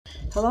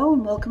Hello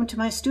and welcome to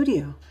my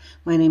studio.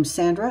 My name's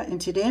Sandra and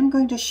today I'm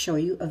going to show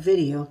you a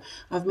video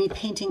of me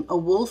painting a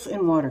wolf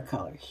in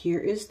watercolor. Here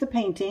is the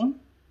painting.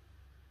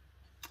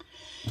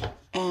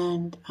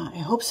 And I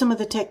hope some of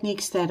the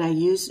techniques that I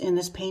use in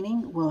this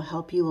painting will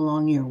help you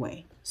along your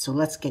way. So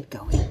let's get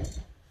going.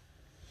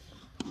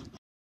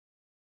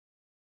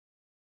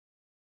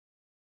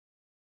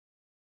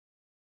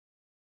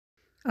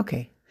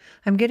 Okay,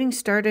 I'm getting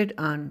started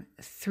on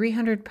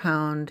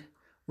 300-pound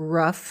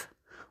rough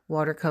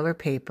watercolor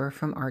paper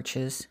from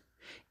Arches,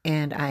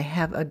 and I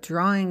have a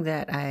drawing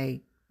that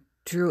I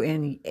drew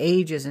in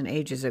ages and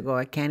ages ago.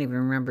 I can't even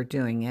remember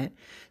doing it,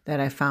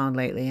 that I found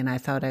lately, and I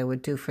thought I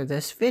would do for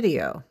this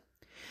video.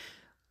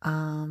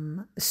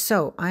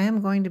 So I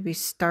am going to be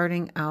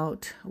starting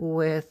out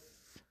with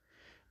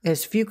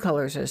as few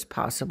colors as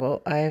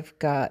possible. I've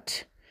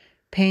got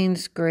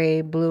Payne's Gray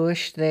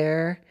bluish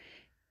there,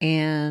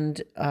 and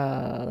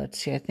let's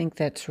see, I think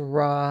that's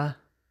raw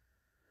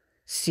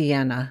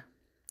sienna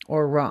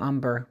or raw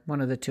umber,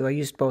 one of the two. I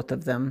used both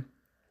of them.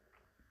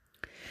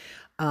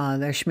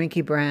 They're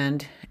Schmincke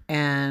brand,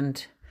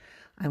 and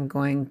I'm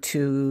going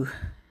to,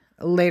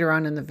 later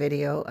on in the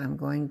video, I'm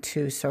going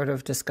to sort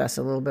of discuss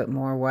a little bit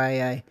more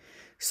why I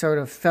sort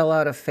of fell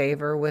out of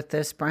favor with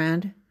this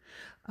brand.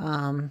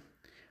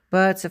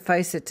 But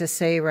suffice it to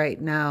say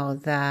right now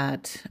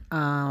that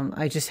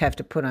I just have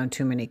to put on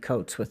too many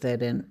coats with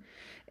it, and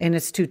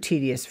it's too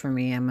tedious for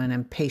me. I'm an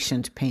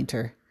impatient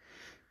painter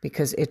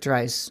because it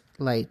dries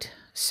light.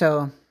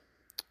 So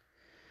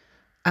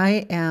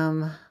I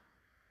am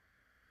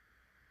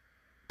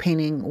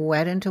painting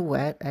wet into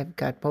wet. I've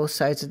got both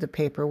sides of the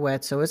paper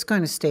wet, so it's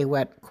going to stay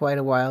wet quite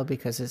a while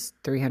because it's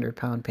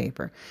 300-pound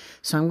paper.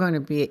 So I'm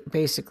going to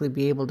basically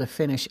be able to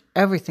finish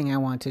everything I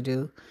want to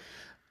do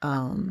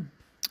on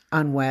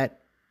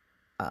wet,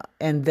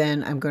 and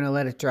then I'm going to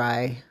let it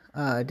dry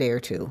a day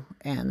or two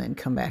and then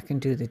come back and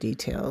do the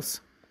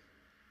details.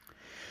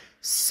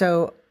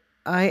 So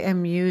I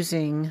am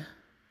using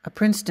a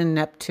Princeton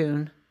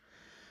Neptune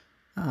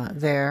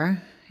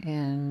there,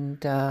 and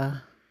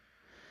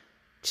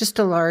just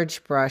a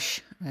large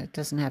brush. It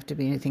doesn't have to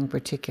be anything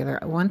particular.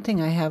 One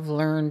thing I have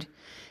learned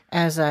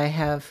as I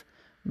have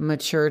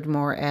matured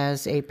more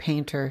as a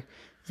painter,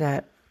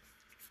 that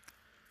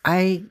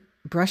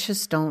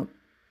brushes don't,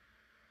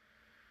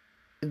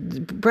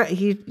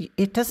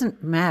 it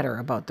doesn't matter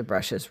about the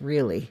brushes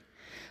really.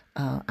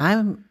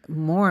 I'm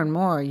more and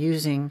more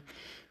using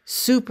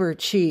super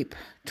cheap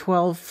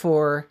 12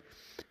 for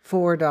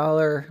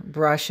 $4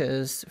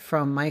 brushes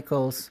from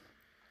Michaels,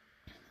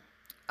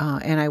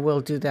 and I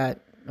will do that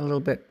a little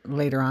bit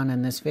later on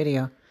in this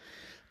video,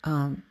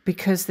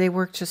 because they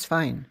work just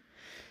fine.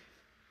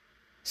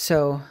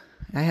 So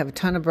I have a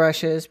ton of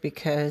brushes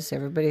because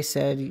everybody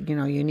said, you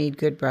know, you need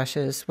good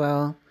brushes.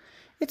 Well,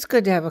 it's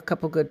good to have a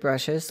couple good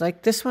brushes.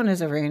 Like this one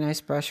is a very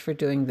nice brush for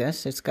doing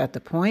this. It's got the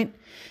point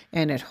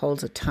and it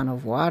holds a ton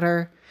of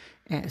water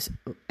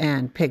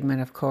and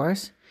pigment, of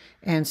course.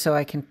 And so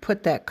I can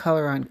put that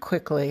color on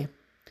quickly.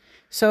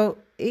 So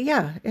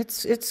yeah,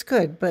 it's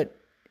good, but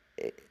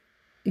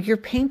your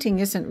painting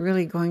isn't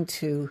really going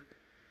to,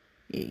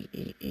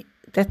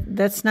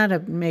 that's not a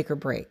make or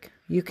break.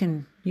 You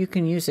can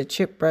use a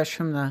chip brush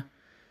from the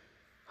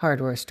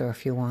hardware store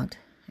if you want,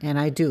 and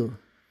I do.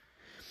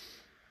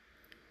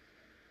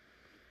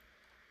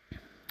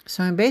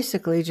 So I'm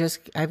basically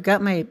I've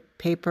got my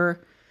paper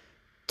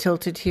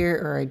tilted here,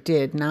 or I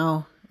did.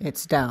 Now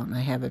it's down.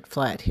 I have it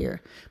flat here.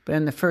 But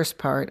in the first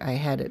part, I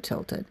had it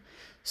tilted.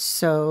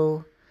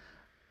 So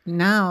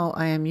now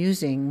I am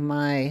using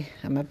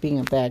I'm being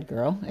a bad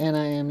girl, and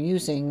I am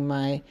using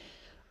my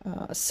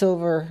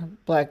silver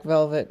black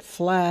velvet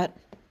flat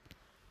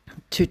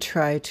to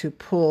try to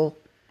pull,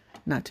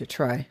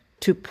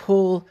 to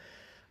pull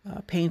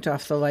paint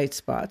off the light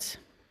spots.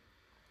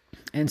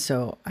 And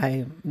so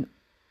I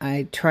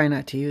try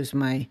not to use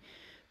my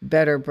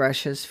better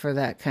brushes for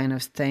that kind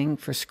of thing,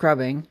 for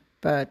scrubbing,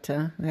 but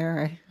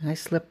there I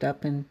slipped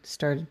up and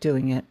started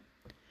doing it.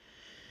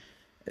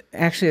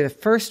 Actually, the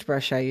first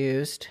brush I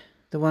used,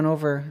 the one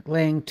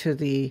laying to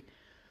the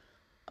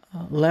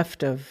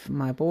left of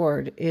my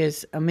board,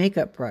 is a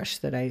makeup brush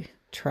that I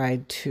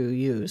tried to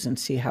use and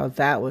see how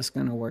that was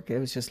going to work. It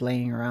was just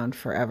laying around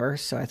forever,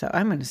 so I thought,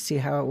 I'm going to see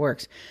how it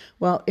works.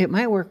 Well, it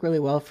might work really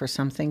well for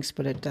some things,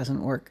 but it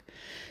doesn't work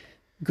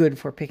good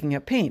for picking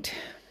up paint.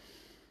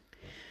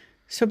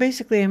 So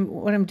basically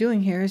what I'm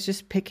doing here is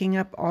just picking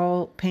up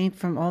all paint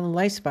from all the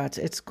light spots.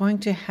 It's going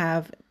to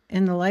have,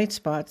 in the light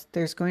spots,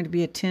 there's going to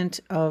be a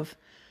tint of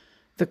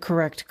the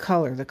correct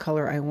color, the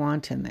color I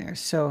want in there.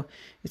 So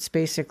it's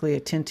basically a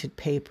tinted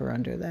paper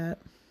under that.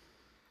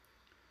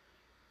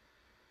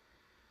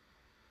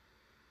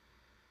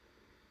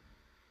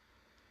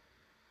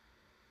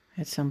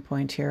 At some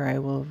point here I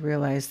will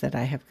realize that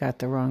I have got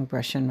the wrong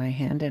brush in my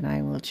hand, and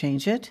I will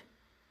change it.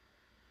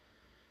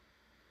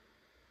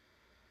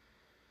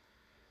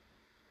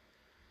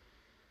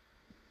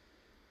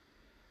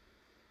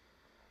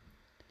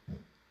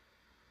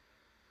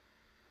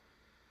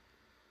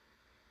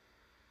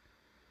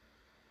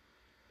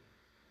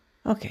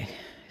 Okay,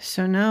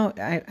 So now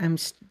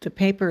the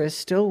paper is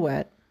still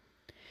wet,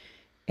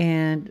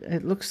 and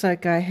it looks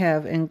like I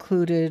have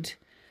included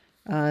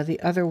the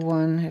other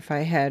one. If I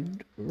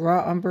had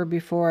raw umber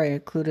before, I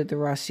included the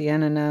raw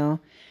sienna now.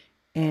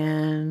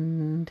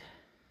 And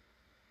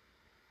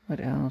what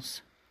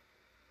else?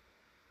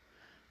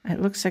 It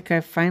looks like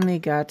I finally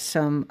got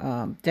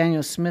some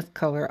Daniel Smith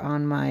color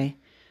on my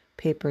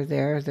paper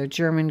there, the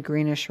German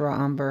greenish raw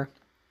umber.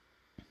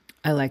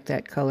 I like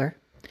that color.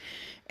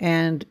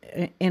 And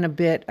in a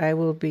bit, I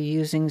will be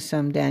using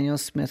some Daniel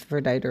Smith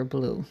Verditer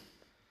Blue.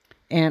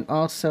 And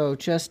also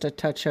just a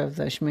touch of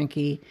the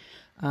Schmincke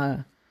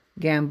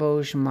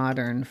Gamboge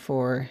Modern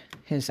for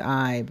his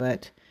eye,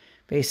 but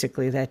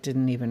basically that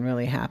didn't even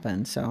really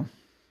happen. So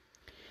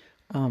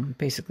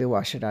basically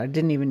wash it out. I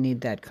didn't even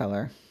need that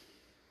color.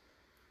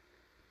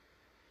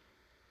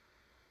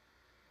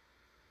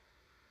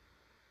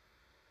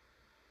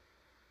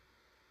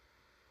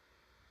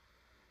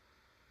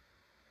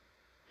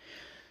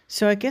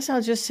 So I guess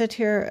I'll just sit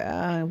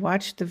here,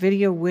 watch the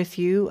video with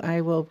you.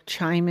 I will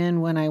chime in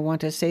when I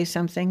want to say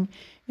something.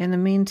 In the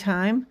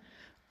meantime,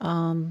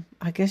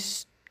 I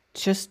guess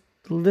just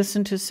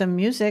listen to some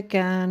music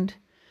and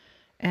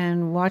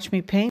watch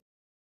me paint.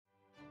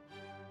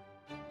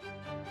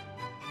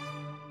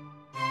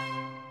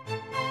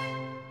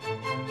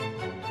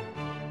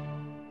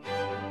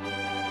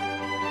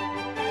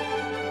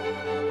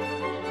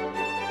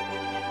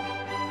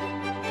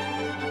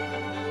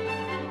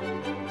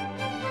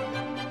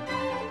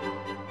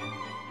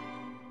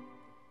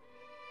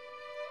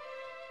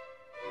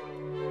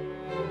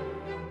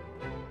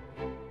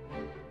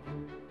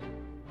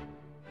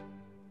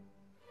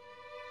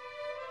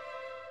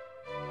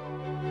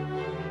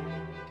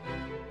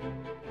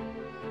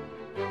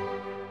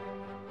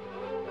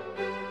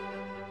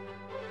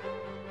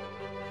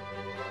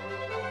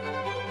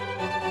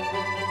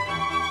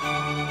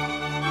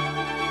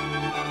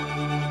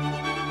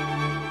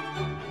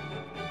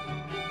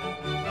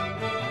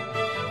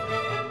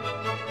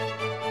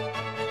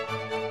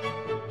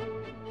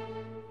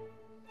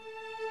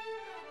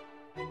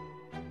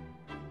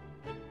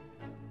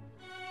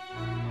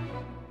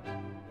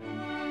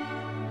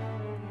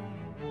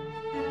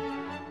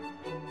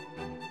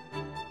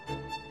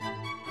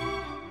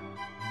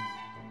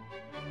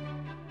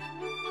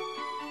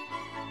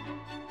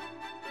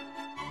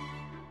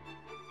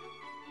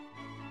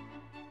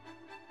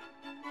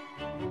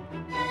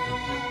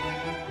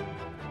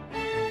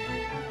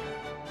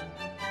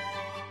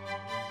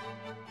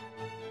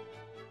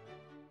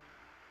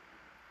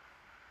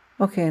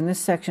 Okay, in this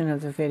section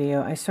of the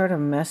video, I sort of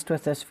messed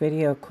with this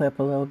video clip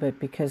a little bit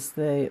because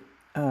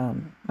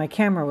my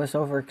camera was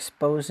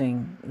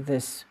overexposing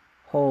this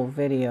whole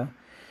video.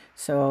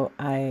 So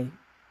I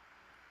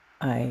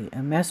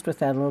messed with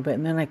that a little bit,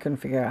 and then I couldn't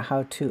figure out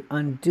how to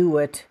undo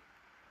it.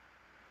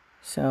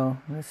 So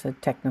that's a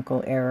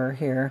technical error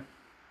here.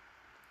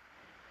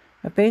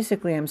 But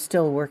basically, I'm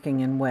still working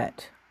in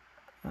wet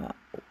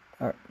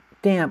or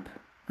damp,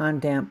 on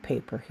damp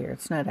paper here.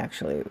 It's not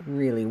actually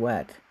really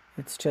wet.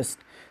 It's just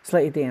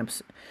slightly damp.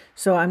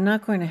 So I'm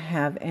not going to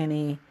have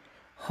any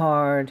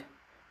hard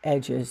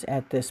edges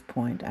at this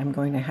point. I'm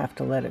going to have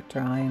to let it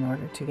dry in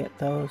order to get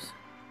those.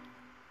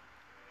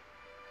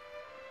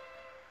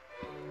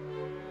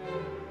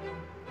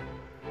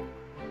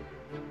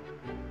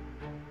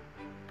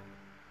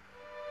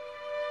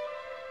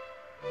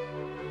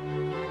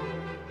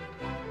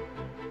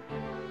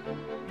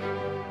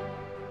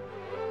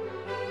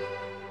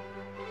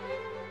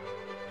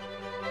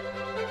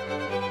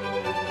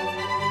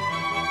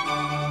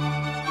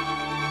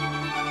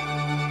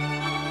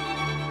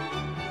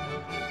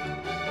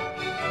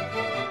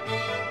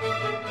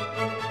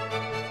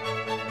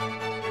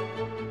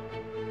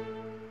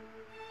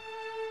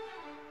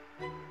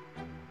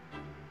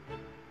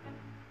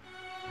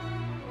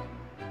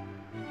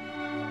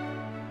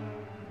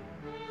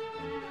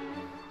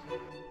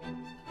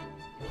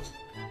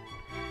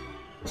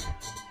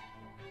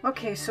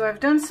 Okay, so I've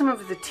done some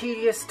of the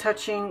tedious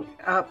touching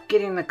up,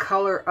 getting the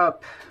color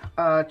up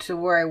to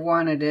where I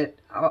wanted it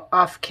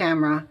off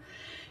camera.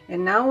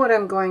 And now what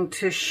I'm going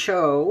to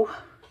show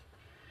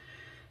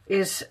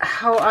is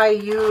how I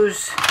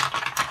use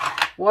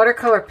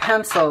watercolor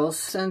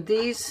pencils. And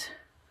these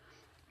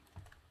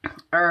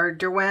are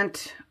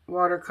Derwent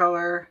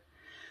watercolor,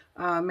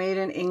 made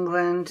in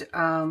England.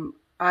 I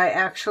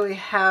actually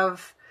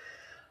have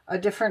a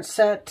different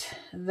set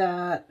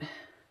that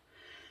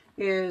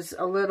is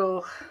a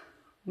little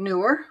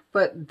newer,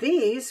 but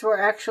these were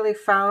actually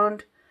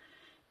found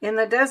in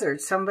the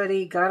desert.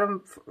 Somebody got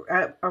them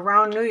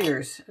around New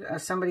Year's.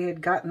 Somebody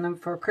had gotten them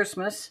for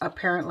Christmas,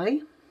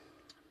 apparently,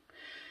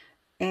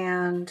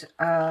 and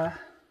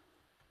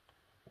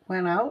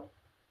went out,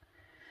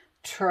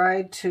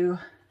 tried to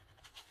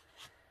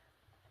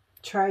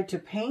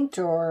paint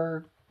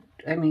or,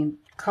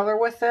 color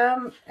with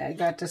them. I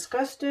got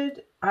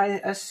disgusted.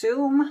 I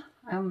assume,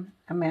 I'm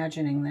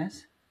imagining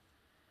this,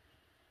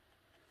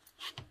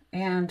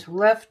 and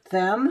left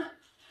them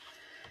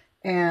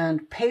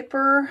and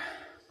paper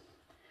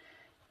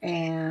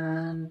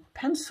and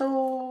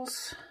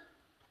pencils,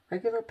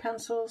 regular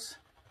pencils.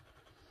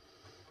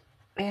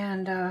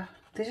 And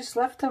they just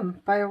left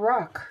them by a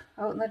rock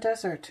out in the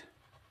desert.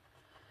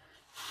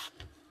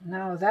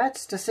 Now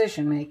that's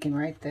decision making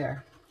right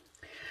there.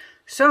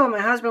 So my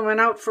husband went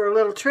out for a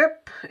little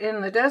trip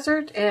in the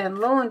desert, and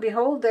lo and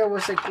behold, there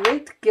was a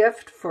great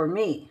gift for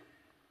me.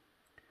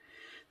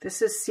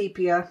 This is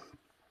sepia.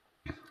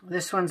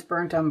 This one's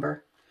burnt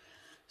umber.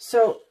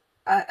 So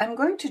I'm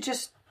going to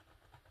just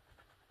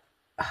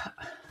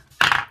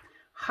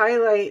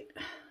highlight.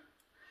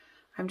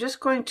 I'm just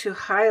going to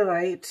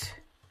highlight,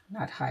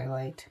 not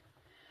highlight,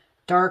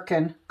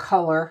 darken,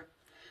 color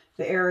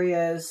the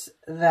areas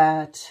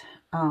that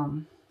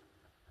I'm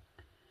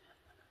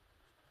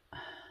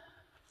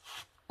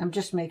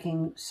just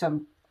making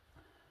some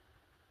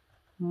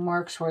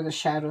marks where the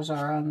shadows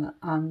are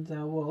on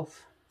the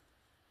wolf.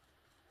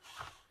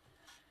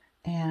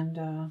 And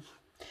now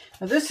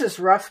this is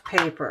rough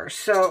paper,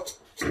 so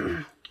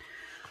you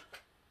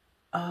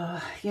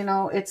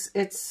know,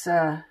 it's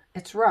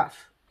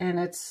rough, and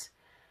it's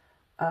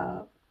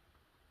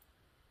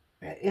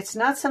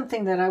not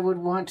something that I would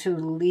want to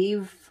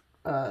leave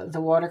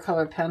the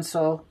watercolor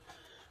pencil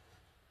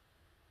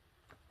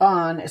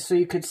on so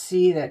you could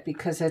see that,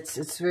 because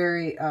it's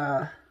very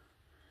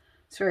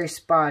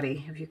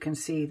spotty, if you can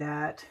see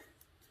that.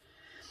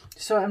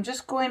 So I'm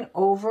just going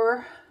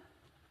over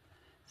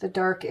the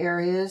dark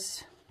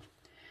areas.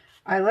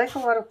 I like a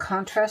lot of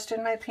contrast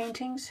in my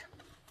paintings,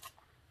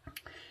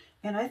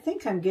 and I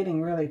think I'm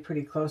getting really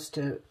pretty close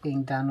to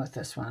being done with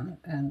this one.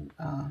 And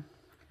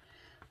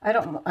I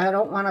don't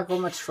want to go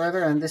much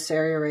further on this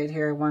area right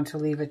here. I want to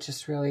leave it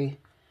just really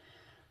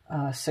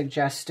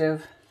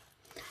suggestive.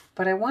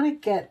 But I want to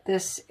get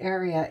this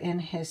area in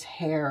his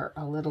hair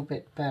a little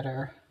bit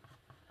better,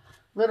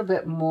 a little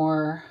bit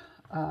more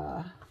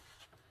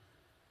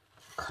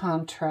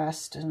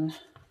contrast. And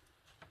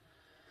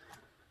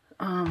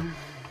I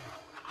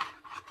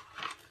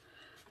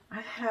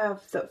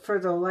have, for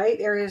the light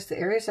areas, the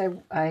areas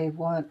I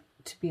want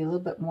to be a little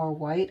bit more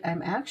white,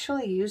 I'm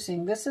actually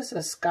using, this is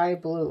a sky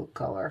blue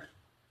color.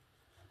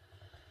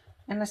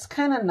 And it's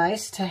kind of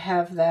nice to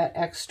have that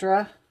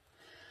extra.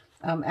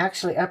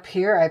 Actually, up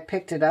here, I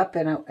picked it up,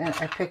 and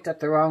I picked up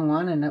the wrong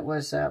one, and it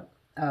was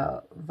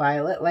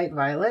violet, light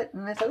violet.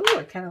 And I thought, ooh,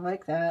 I kind of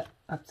like that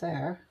up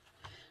there.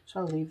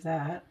 So I'll leave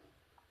that.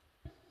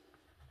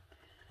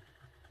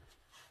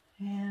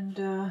 And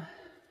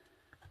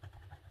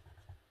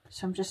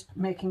so I'm just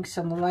making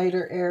some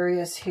lighter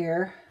areas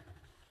here.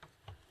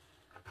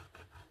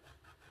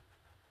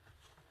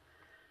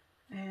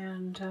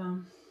 And,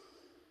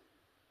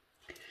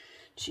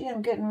 gee,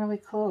 I'm getting really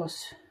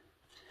close.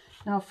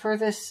 Now for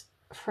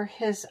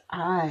his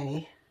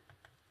eye,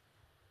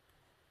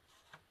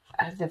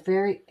 at the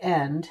very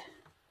end,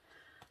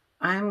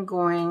 I'm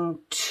going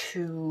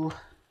to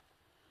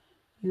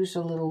use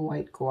a little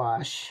white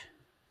gouache,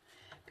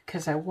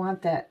 because I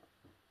want that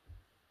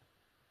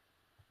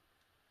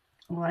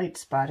light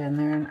spot in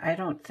there, and I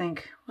don't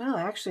think, well,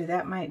 actually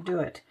that might do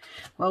it.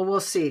 Well, we'll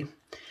see.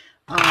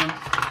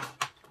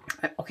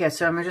 Okay,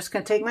 so I'm just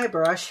going to take my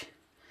brush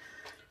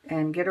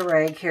and get a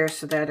rag here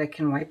so that I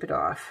can wipe it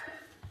off.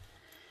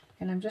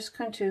 And I'm just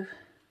going to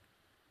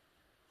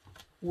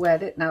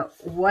wet it. Now,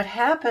 what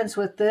happens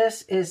with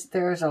this is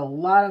there's a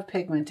lot of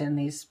pigment in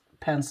these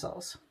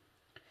pencils.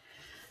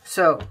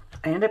 So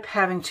I end up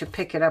having to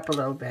pick it up a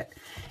little bit.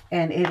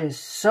 And it is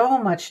so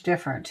much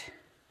different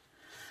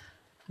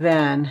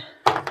than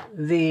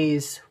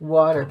these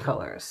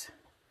watercolors.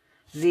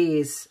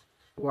 These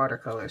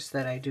watercolors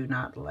that I do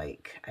not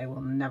like. I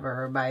will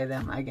never buy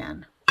them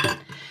again.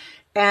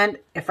 And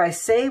if I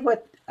say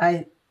what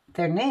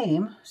their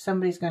name,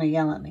 somebody's going to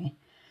yell at me.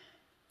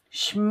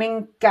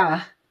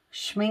 Schmincke,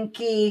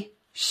 Schmincke,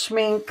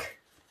 Schmincke.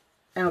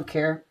 I don't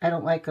care. I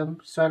don't like them,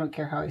 so I don't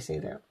care how I say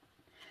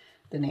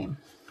the name.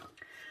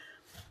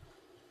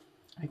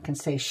 I can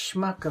say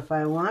schmuck if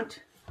I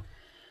want.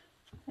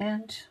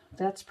 And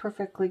that's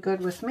perfectly good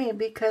with me,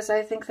 because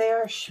I think they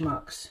are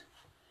schmucks.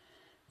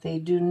 They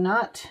do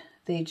not,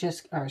 they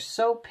just are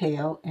so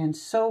pale and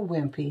so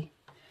wimpy.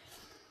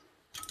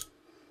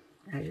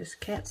 I just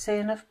can't say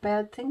enough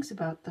bad things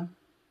about them.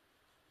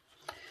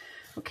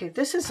 Okay,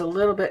 this is a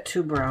little bit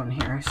too brown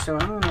here, so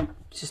I'm going to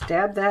just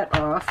dab that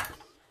off.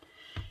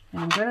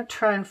 And I'm going to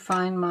try and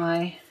find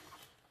my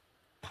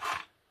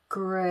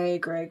gray.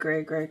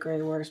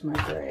 Where's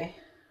my gray?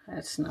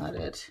 That's not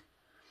it.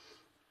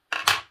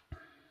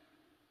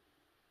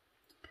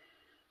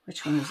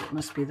 Which one is it?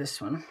 Must be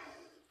this one.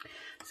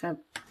 So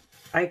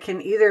I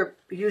can either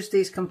use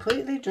these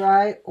completely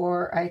dry,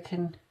 or I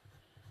can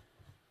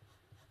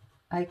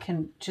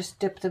just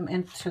dip them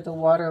into the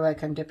water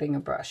like I'm dipping a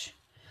brush.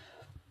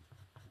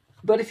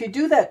 But if you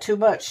do that too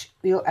much,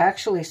 you'll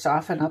actually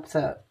soften up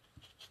the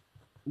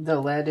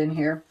lead in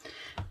here,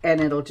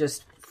 and it'll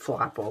just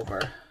flop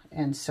over.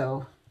 And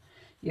so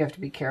you have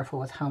to be careful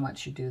with how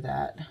much you do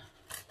that.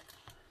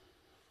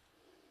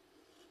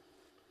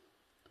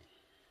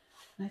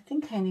 I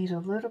think I need a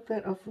little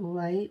bit of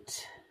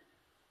light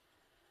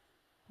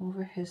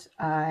over his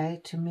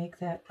eye to make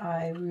that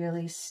eye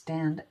really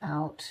stand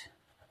out.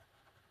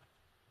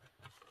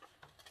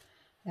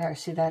 There,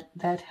 see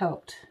that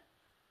helped.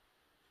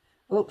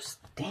 Oops,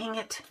 dang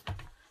it.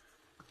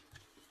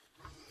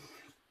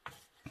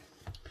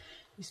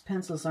 These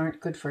pencils aren't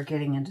good for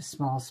getting into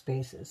small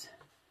spaces.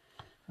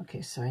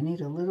 Okay, so I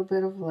need a little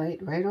bit of light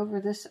right over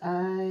this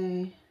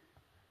eye.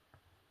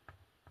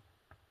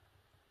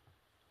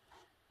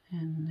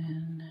 And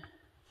then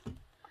a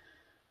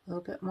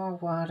little bit more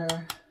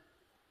water.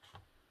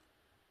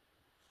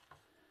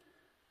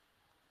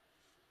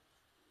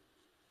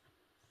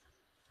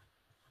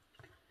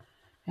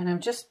 And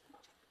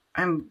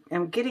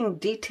I'm getting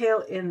detail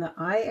in the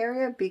eye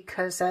area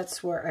because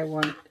that's where I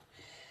want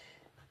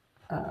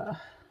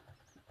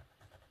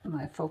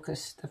my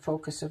focus, the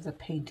focus of the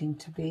painting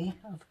to be.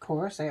 Of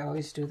course, I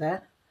always do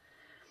that.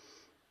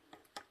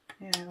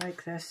 Yeah, I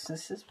like this.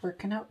 This is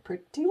working out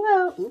pretty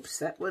well. Oops,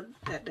 that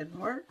didn't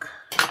work.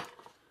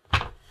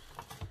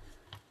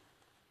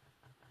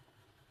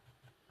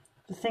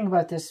 The thing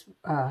about this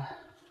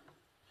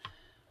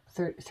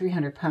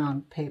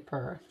 300-pound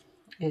paper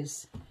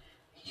is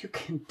you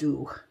can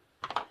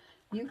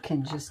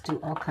just do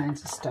all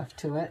kinds of stuff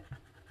to it,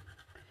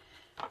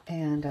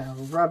 and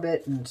rub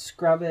it and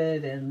scrub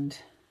it, and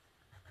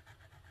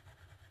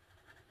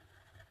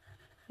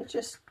it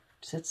just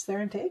sits there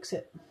and takes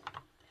it.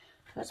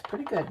 That's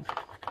pretty good.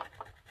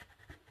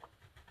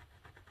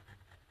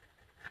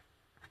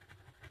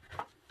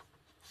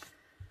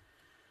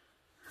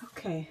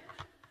 Okay.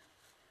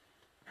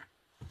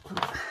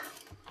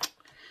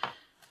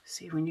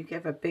 See, when you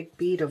give a big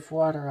bead of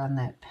water on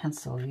that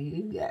pencil,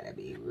 you gotta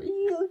be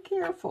real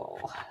careful.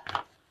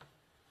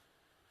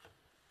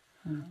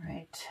 All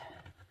right.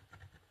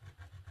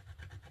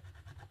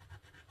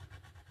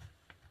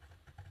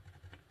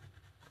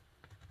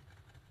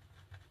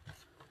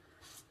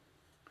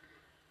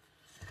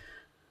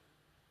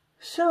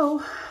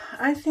 So,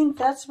 I think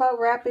that's about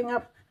wrapping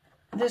up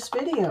this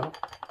video.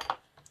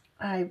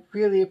 I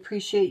really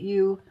appreciate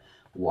you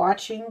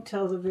watching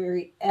till the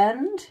very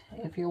end.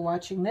 If you're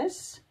watching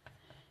this,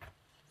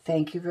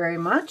 thank you very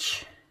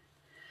much.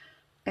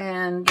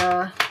 And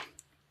I'm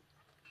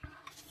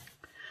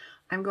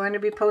going to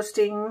be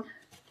posting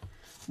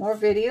more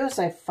videos.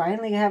 I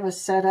finally have a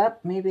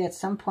setup. Maybe at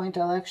some point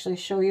I'll actually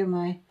show you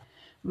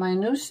my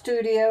new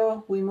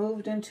studio. We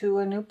moved into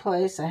a new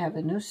place. I have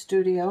a new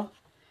studio.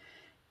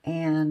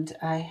 And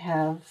I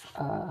have,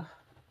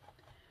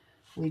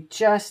 we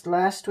just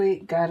last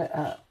week got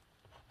a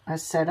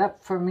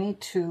setup for me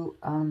to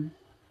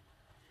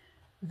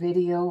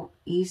video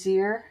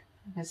easier,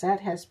 because that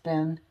has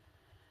been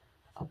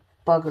a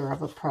bugger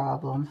of a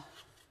problem.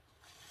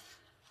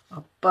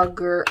 A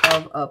bugger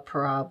of a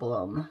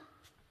problem.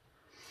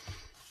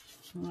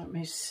 Let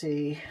me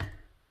see.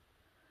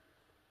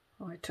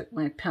 Oh, I took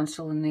my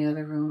pencil in the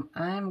other room.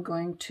 I'm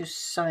going to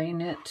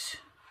sign it.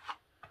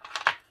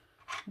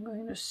 I'm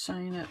going to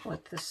sign it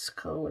with this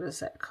color. What is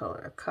that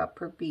color?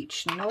 Copper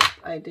Beach. Nope,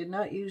 I did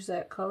not use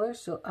that color,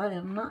 so I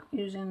am not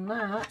using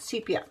that.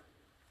 Sepia.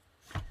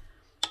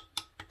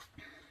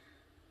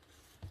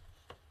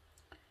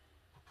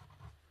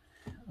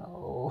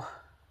 Oh,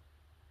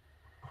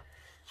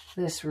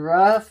 this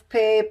rough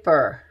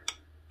paper.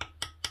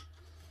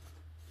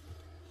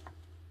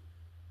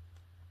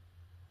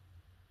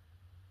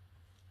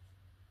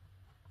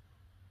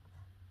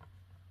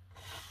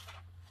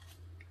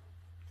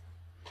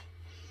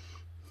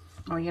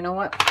 Oh, you know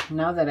what?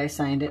 Now that I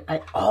signed it,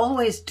 I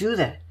always do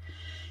that.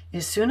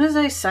 As soon as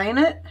I sign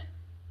it,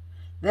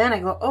 then I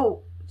go,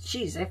 oh,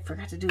 geez, I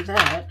forgot to do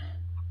that.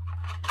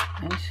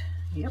 And,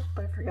 yep,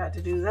 I forgot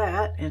to do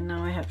that. And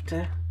now I have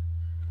to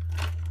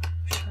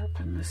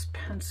sharpen this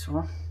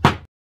pencil.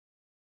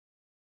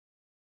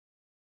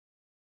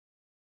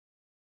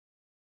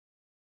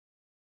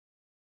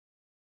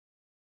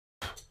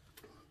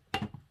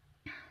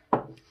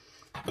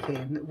 Okay,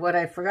 and what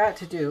I forgot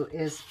to do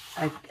is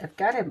I've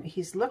got him,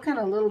 he's looking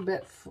a little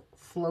bit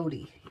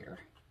floaty here.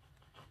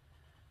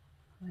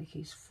 Like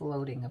he's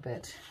floating a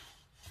bit.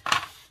 So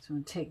I'm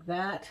going to take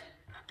that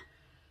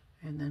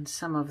and then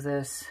some of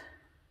this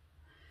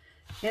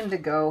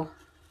indigo,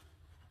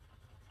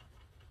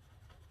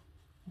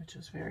 which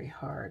is very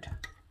hard.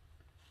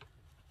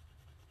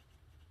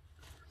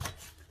 I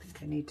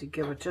think I need to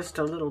give it just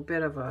a little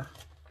bit of a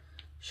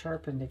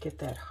sharpen to get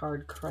that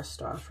hard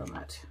crust off from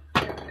it.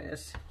 There it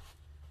is.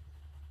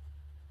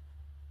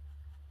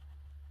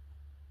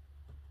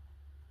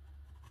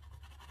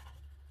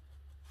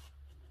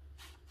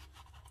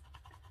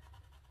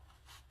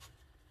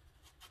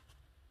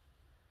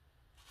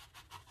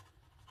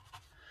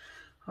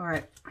 All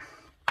right,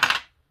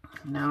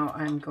 now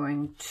I'm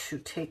going to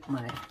take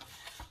my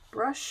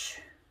brush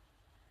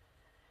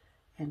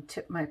and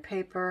tip my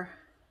paper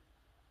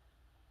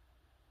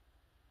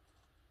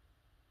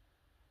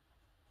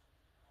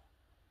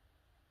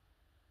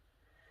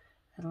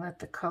and let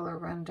the color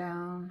run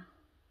down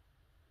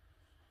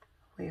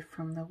away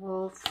from the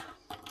wolf.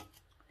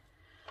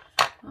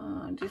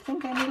 Do you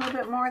think I need a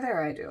little bit more?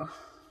 There I do.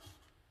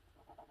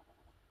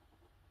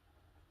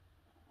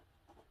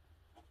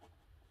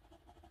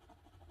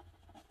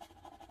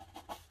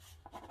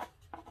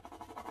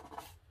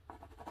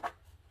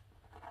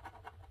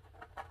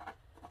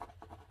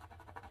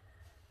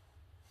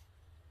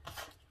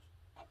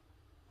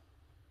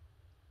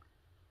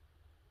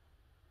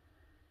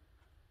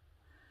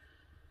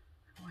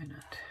 why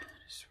not?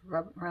 Just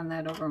run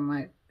that over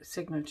my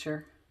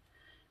signature.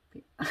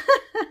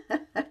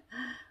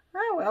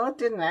 Oh, well, it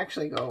didn't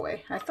actually go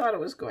away. I thought it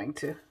was going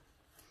to.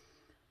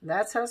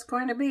 That's how it's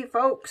going to be,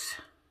 folks.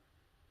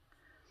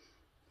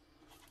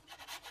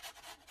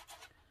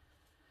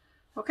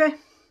 Okay.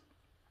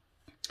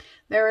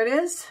 There it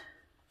is.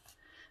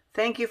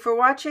 Thank you for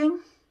watching.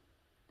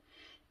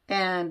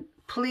 And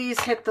please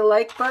hit the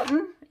like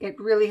button. It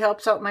really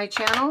helps out my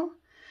channel.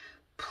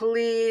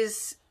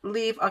 Please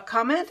leave a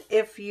comment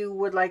if you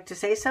would like to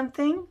say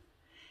something.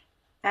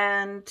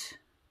 And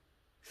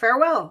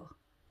farewell.